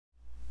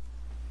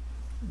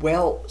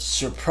Well,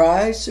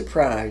 surprise,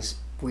 surprise,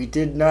 we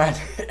did not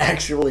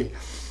actually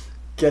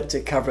get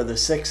to cover the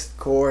sixth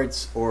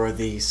chords or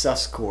the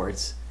sus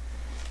chords.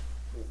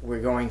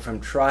 We're going from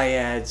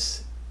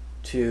triads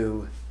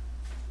to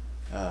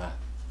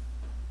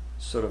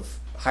sort of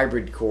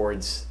hybrid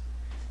chords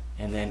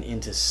and then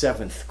into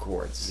seventh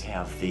chords. You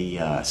have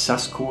the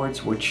sus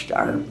chords, which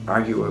are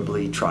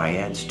arguably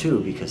triads too,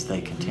 because they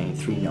contain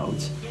 3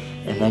 notes.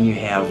 And then you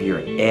have your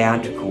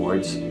add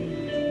chords,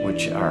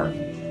 which are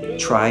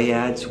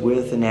triads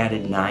with an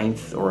added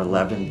 9th or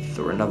 11th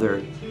or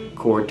another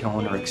chord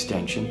tone or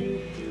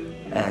extension.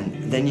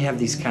 And then you have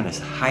these kind of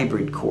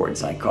hybrid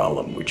chords, I call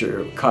them, which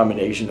are a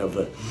combination of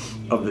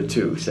the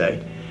two,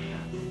 say.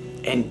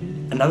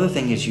 And another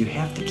thing is you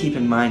have to keep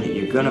in mind that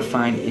you're going to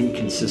find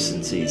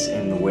inconsistencies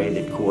in the way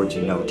that chords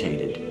are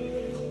notated.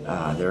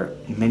 There are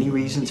many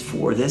reasons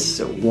for this.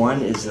 So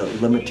one is the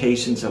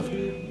limitations of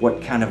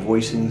what kind of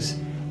voicings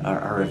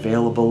are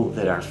available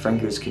that our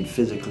fingers can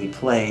physically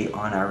play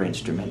on our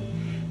instrument.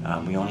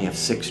 We only have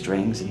 6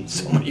 strings and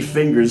so many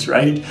fingers,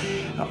 right?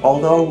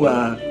 Although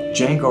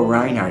Django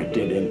Reinhardt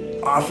did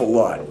an awful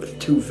lot with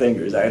 2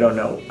 fingers. I don't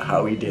know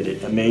how he did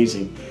it.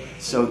 Amazing.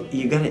 So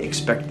you got to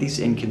expect these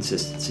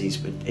inconsistencies,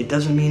 but it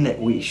doesn't mean that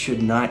we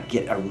should not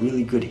get a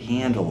really good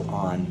handle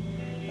on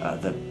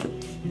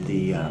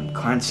the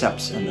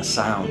concepts and the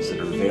sounds that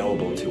are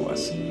available to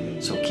us.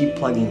 So keep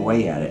plugging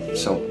away at it.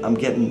 So I'm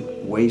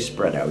getting way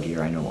spread out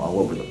here, I know, all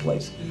over the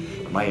place.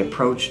 My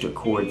approach to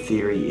chord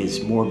theory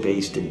is more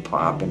based in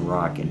pop and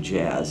rock and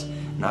jazz,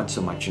 not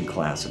so much in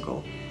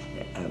classical.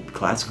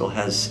 Classical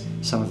has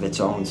some of its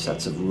own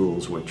sets of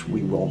rules, which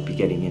we won't be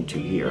getting into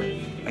here.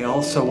 I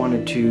also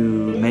wanted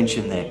to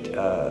mention that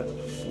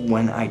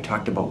when I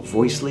talked about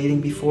voice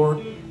leading before,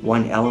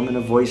 one element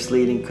of voice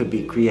leading could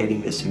be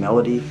creating this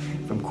melody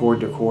from chord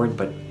to chord,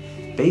 but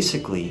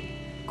basically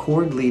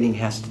chord leading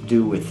has to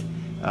do with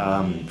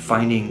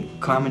finding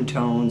common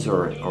tones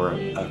or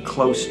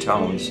close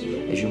tones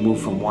as you move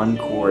from one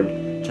chord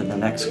to the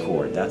next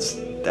chord.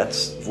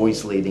 That's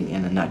voice leading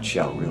in a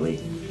nutshell, really.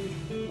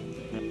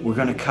 We're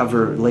going to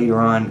cover later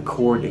on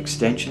chord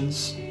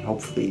extensions,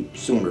 hopefully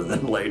sooner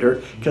than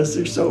later, because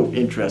they're so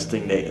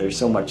interesting. There's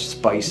so much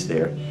spice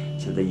there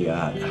to the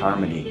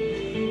harmony.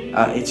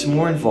 It's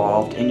more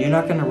involved, and you're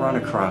not going to run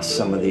across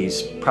some of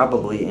these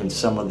probably in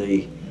some of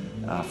the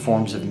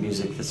forms of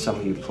music that some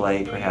of you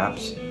play,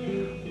 perhaps.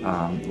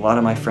 A lot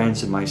of my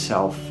friends and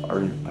myself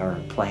are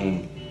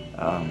playing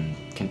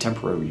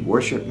contemporary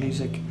worship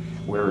music,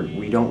 where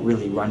we don't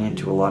really run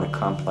into a lot of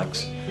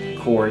complex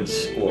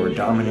chords or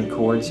dominant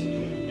chords.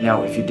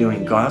 Now, if you're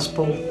doing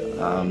gospel,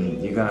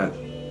 you're going to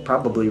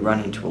probably run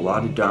into a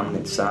lot of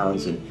dominant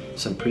sounds and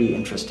some pretty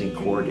interesting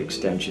chord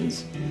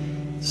extensions.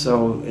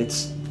 So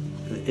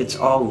it's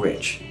all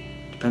rich.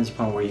 Depends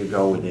upon where you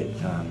go with it.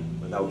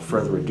 Without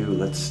further ado,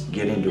 let's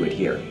get into it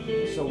here.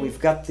 So we've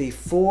got the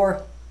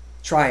 4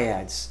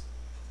 triads.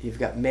 You've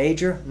got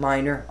major,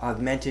 minor,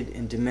 augmented,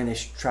 and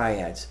diminished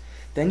triads.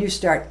 Then you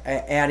start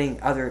adding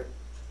other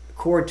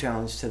chord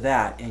tones to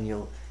that, and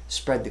you'll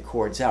spread the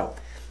chords out.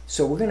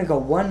 So we're going to go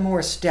one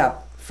more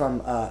step from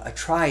a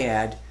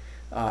triad.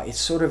 It's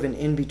sort of an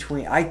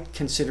in-between. I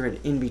consider it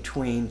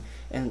in-between,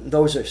 and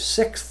those are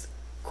 6th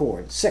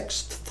chords,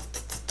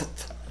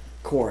 6th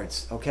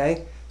chords,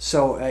 okay?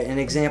 So an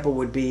example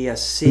would be a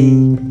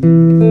C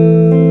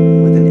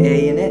with an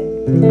A in it.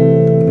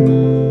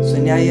 So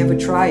now you have a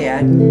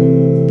triad,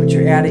 but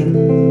you're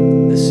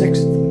adding the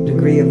 6th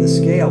degree of the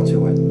scale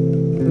to it.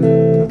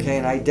 Okay,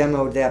 and I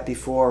demoed that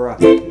before.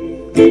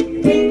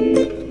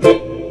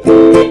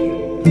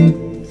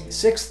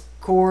 6th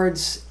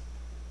chords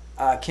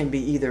can be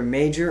either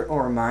major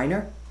or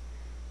minor.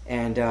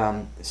 And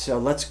so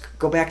let's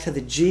go back to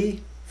the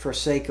G for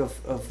sake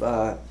of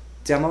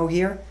demo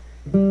here.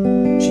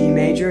 G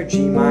major,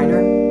 G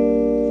minor,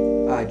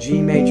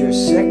 G major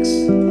 6,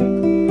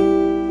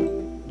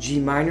 G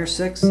minor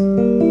 6.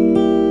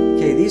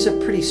 Okay, these are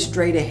pretty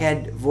straight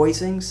ahead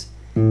voicings.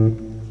 I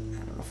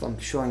don't know if I'm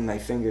showing my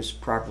fingers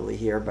properly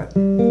here, but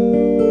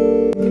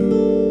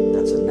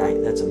that's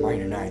a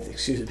minor 9th,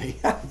 excuse me.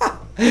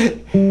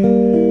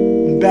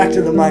 Back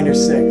to the minor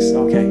 6,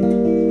 okay.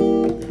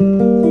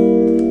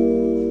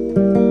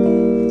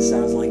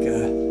 Sounds like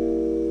a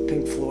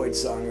Pink Floyd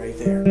song right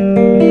there.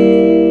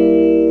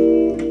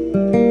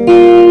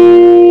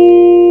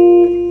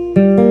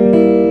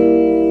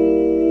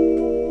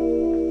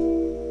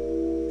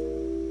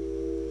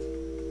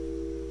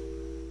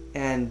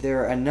 And there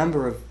are a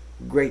number of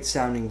great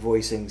sounding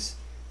voicings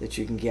that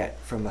you can get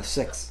from a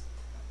 6th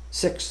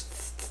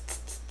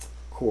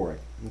chord,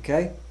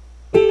 okay?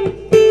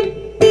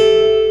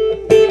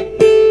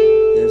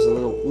 There's a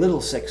little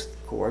 6th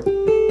chord.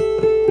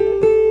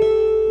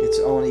 It's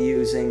only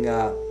using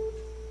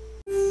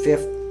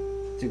 5th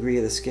degree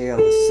of the scale,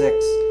 the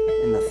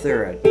 6th, and the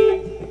 3rd.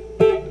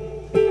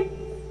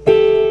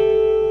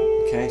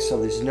 Okay, so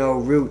there's no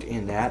root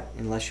in that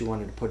unless you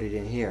wanted to put it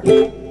in here.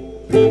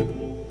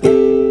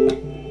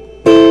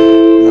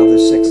 Another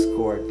 6th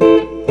chord.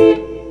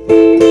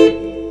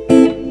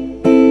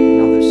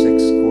 Another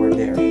 6th chord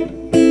there.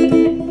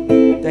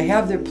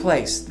 have their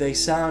place. They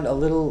sound a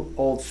little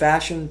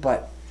old-fashioned,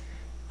 but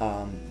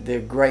they're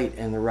great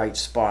in the right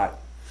spot.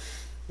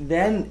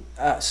 Then,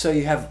 so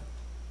you have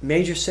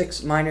major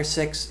 6, minor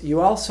 6. You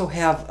also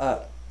have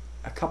a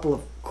couple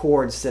of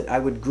chords that I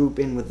would group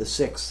in with the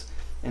 6,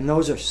 and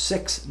those are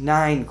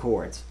 6/9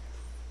 chords.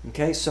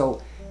 Okay,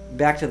 so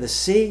back to the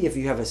C. If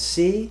you have a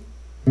C,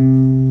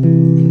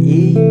 an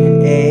E,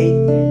 an A,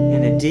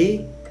 and a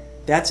D,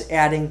 that's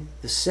adding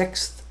the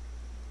 6th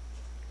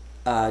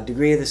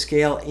degree of the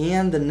scale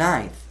and the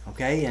 9th.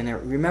 Okay, and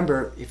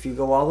remember, if you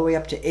go all the way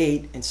up to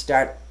 8 and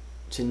start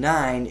to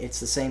 9, it's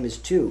the same as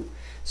 2.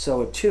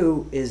 So a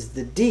 2 is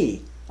the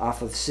D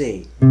off of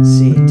C,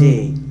 C,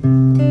 D.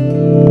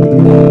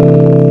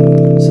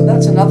 So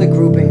that's another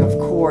grouping of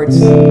chords.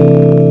 Okay,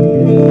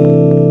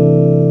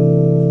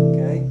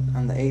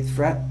 on the 8th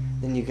fret.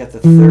 Then you get the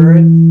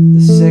 3rd,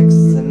 the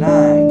 6th, the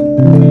 9.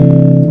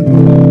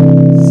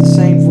 It's the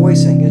same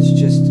voicing, it's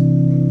just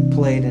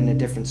played in a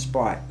different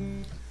spot.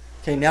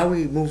 Okay, now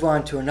we move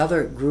on to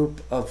another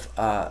group of,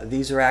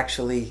 these are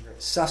actually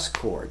sus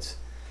chords.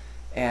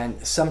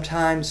 And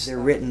sometimes they're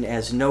written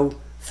as no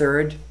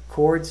third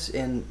chords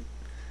in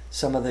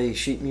some of the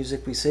sheet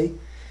music we see.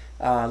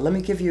 Let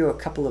me give you a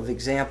couple of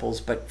examples,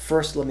 but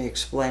first let me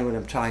explain what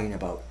I'm talking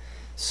about.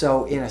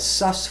 So in a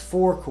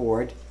sus4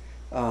 chord,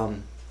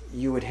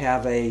 you would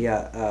have a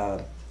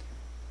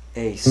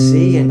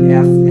C, an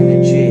F, and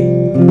a G.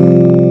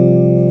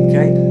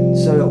 Okay,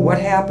 so what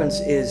happens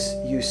is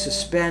you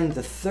suspend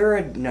the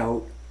 3rd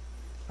note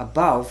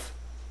above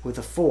with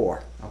a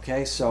 4.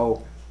 Okay,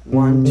 so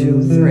 1,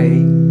 2,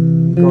 3,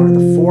 go to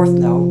the 4th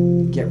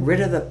note, get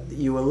rid of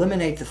you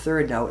eliminate the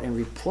 3rd note and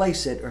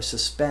replace it or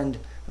suspend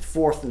the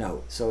 4th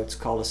note. So it's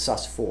called a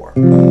sus4.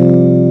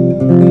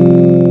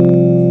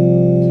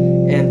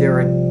 And there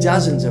are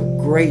dozens of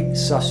great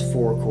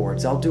sus4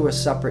 chords. I'll do a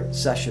separate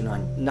session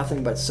on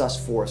nothing but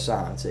sus4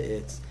 sounds.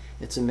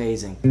 It's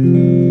amazing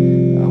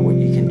what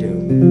you can do.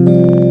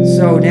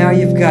 So now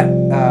you've got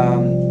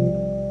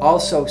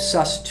also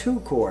sus2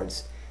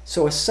 chords.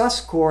 So a sus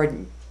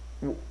chord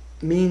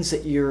means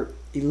that you're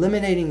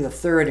eliminating the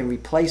 3rd and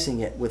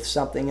replacing it with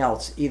something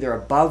else, either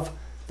above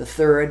the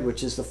 3rd,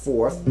 which is the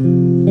 4th,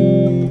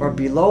 or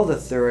below the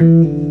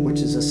 3rd,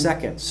 which is the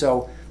 2nd.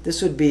 So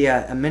this would be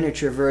a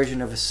miniature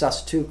version of a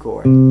sus2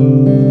 chord.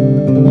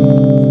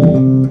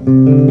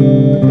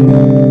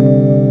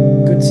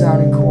 Good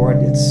sounding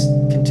chord. It's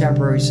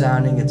contemporary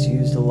sounding. It's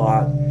used a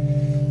lot.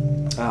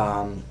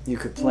 You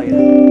could play it.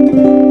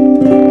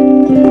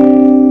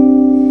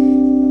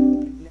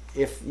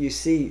 If you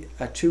see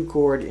a 2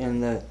 chord in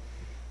the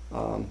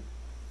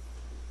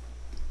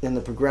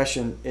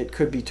progression, it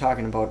could be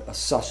talking about a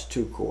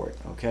sus2 chord.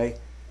 Okay.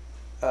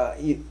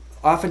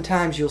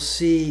 Oftentimes you'll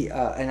see,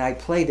 and I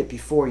played it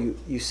before,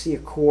 you see a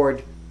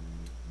chord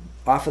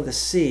off of the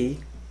C,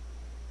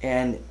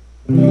 and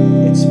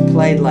it's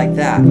played like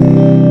that.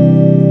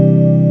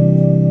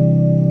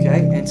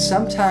 Okay, and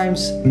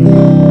sometimes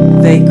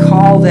they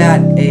call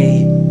that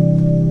a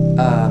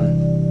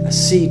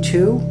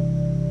C2.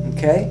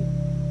 Okay,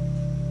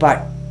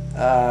 but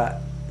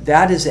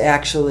that is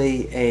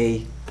actually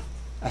a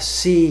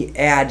C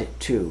add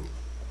 2.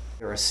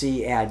 Or a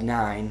C add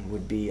 9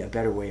 would be a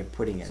better way of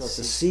putting it. So it's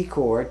a C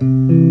chord,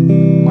 1,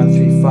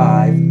 3,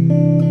 5.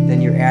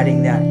 Then you're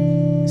adding that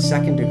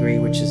 2nd degree,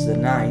 which is the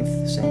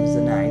 9th, same as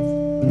the 9th.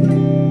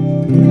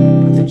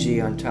 Put the G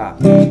on top.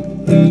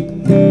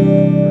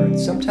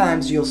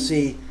 Sometimes you'll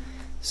see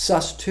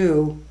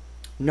sus2,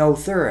 no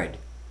 3rd,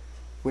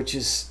 which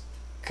is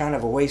kind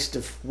of a waste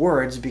of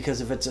words, because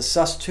if it's a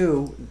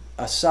sus2,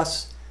 a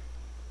sus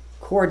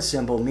chord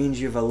symbol means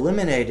you've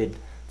eliminated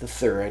the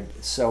 3rd.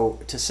 So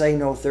to say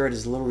no 3rd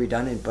is a little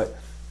redundant, but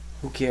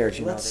who cares?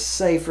 Let's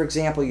say, for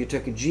example, you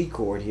took a G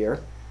chord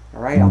here.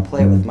 All right, I'll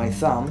play it with my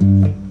thumb,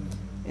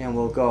 and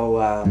we'll go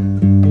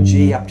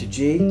G up to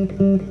G.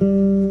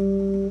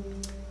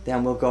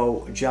 Then we'll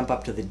go jump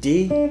up to the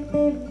D.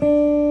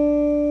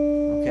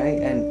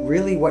 Okay, and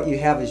really what you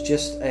have is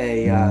just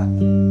a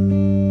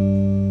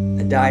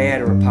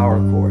dyad or a power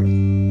chord,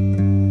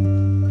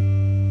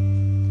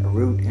 a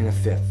root and a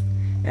 5th.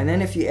 And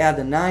then if you add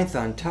the 9th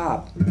on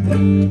top,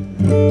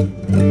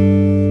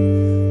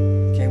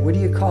 okay, what do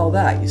you call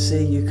that? You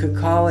see, you could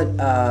call it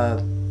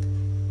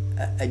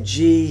a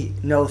G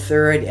no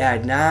 3rd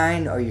add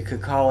 9, or you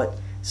could call it,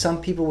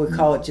 some people would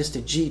call it just a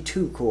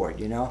G2 chord,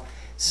 you know.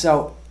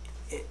 So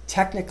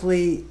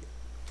technically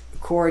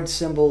chord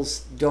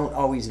symbols don't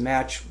always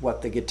match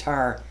what the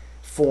guitar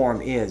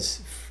form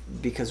is,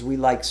 because we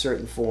like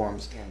certain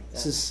forms.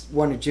 This is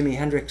one of Jimi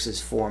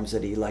Hendrix's forms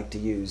that he liked to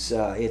use.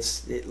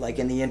 It's like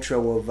in the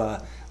intro of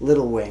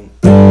Little Wing.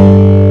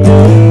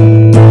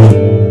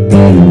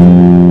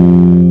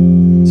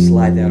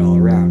 Slide that all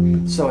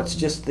around. So it's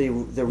just the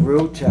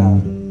root,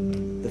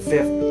 the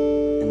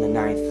 5th, and the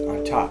 9th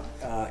on top.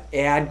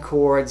 Add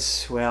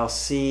chords, well,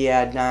 C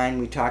add 9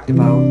 we talked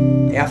about.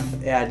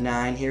 F add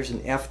 9. Here's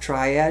an F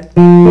triad.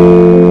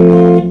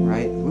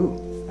 Right? Ooh.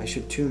 I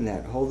should tune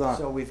that. Hold on.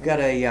 So we've got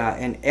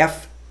an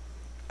F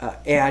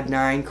add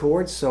 9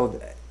 chord.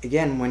 So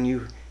again, when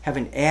you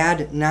having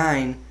add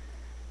 9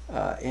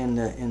 in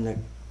the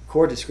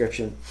chord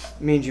description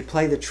means you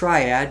play the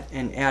triad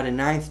and add a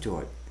ninth to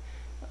it.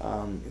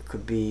 It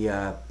could be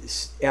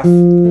F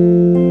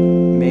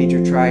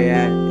major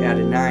triad, add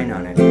a 9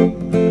 on it.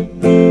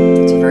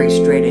 It's a very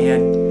straight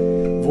ahead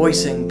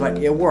voicing, but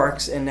it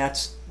works, and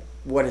that's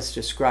what it's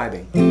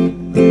describing.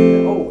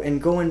 Oh,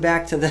 and going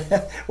back to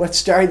the what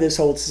started this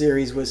whole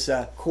series was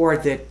a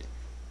chord that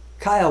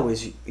Kyle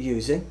was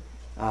using,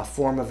 a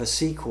form of a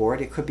C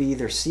chord. It could be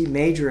either C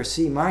major or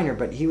C minor,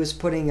 but he was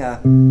putting a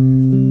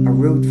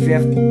root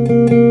 5th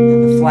and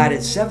the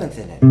flatted 7th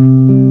in it.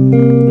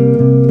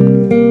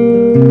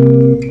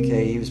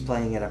 Okay, he was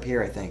playing it up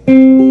here, I think.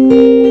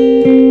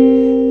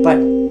 But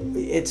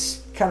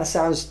it's kind of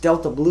sounds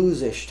Delta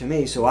blues-ish to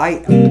me, so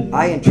I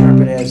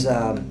interpret it as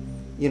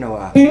you know,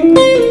 a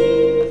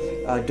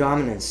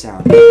dominant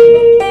sound.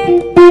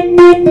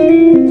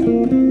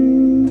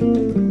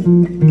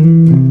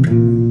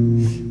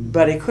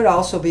 But it could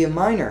also be a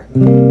minor.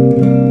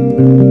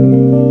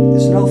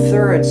 There's no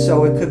third,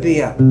 so it could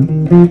be a.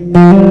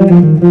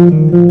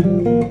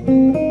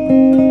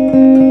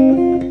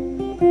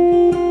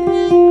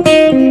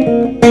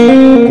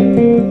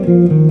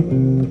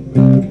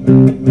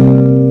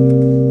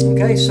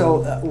 Okay,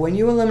 so when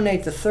you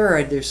eliminate the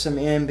third, there's some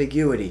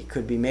ambiguity.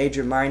 Could be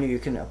major, minor. You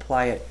can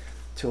apply it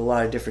to a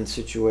lot of different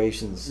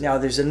situations. Now,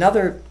 there's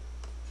another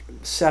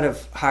set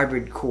of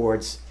hybrid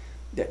chords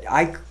that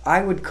I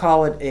would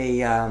call it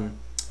a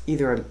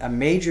either a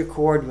major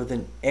chord with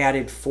an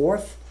added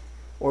 4th,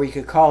 or you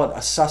could call it a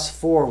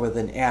sus4 with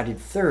an added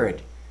 3rd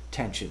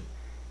tension.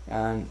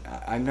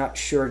 I'm not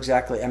sure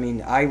exactly. I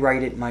mean, I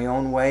write it my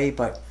own way,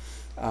 but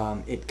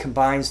it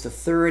combines the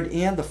 3rd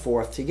and the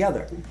 4th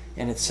together,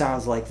 and it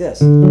sounds like this.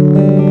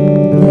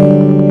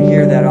 You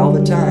hear that all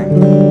the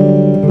time.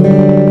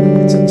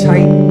 It's a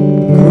tight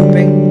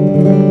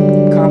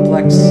grouping,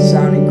 complex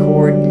sounding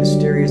chord,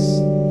 mysterious.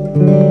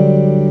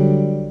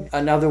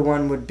 Another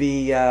one would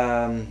be,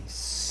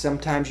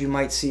 sometimes you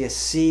might see a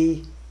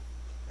C,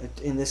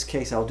 in this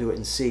case I'll do it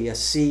in C, a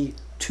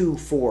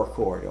C2-4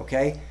 chord,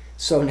 okay?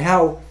 So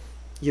now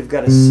you've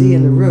got a C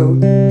in the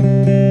root,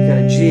 you've got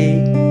a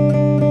G,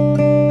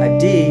 a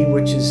D,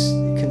 which is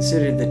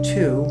considered the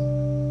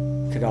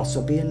 2, could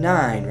also be a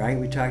 9, right,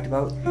 we talked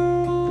about,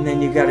 and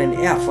then you've got an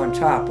F on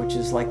top, which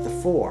is like the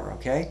 4,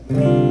 okay?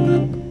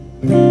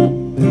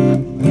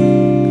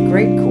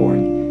 Great chord.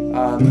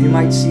 You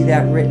might see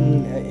that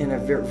written in a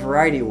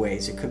variety of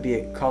ways. It could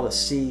be called a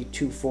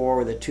C2-4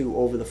 with a 2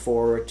 over the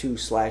 4 or a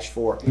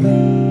 2/4.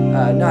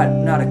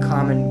 Not a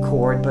common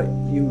chord, but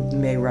you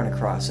may run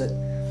across it.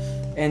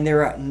 And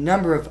there are a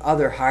number of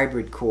other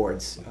hybrid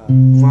chords.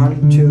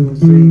 1, 2,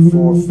 3,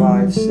 4,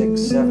 5,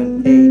 6,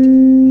 7, 8,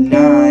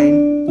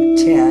 9,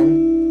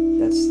 10.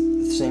 That's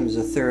the same as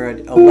the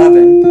 3rd.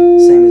 11,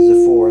 same as the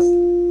 4th.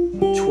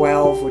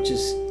 12, which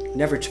is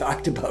never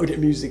talked about in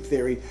music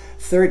theory.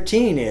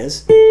 13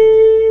 is.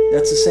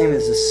 That's the same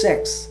as the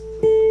 6th.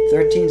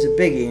 13's a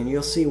biggie, and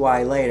you'll see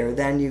why later.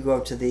 Then you go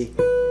to the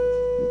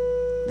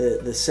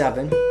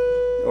 7,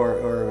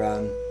 or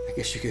I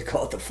guess you could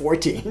call it the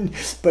 14,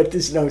 but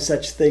there's no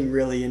such thing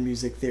really in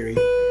music theory.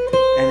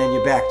 And then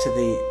you're back to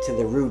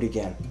the root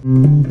again.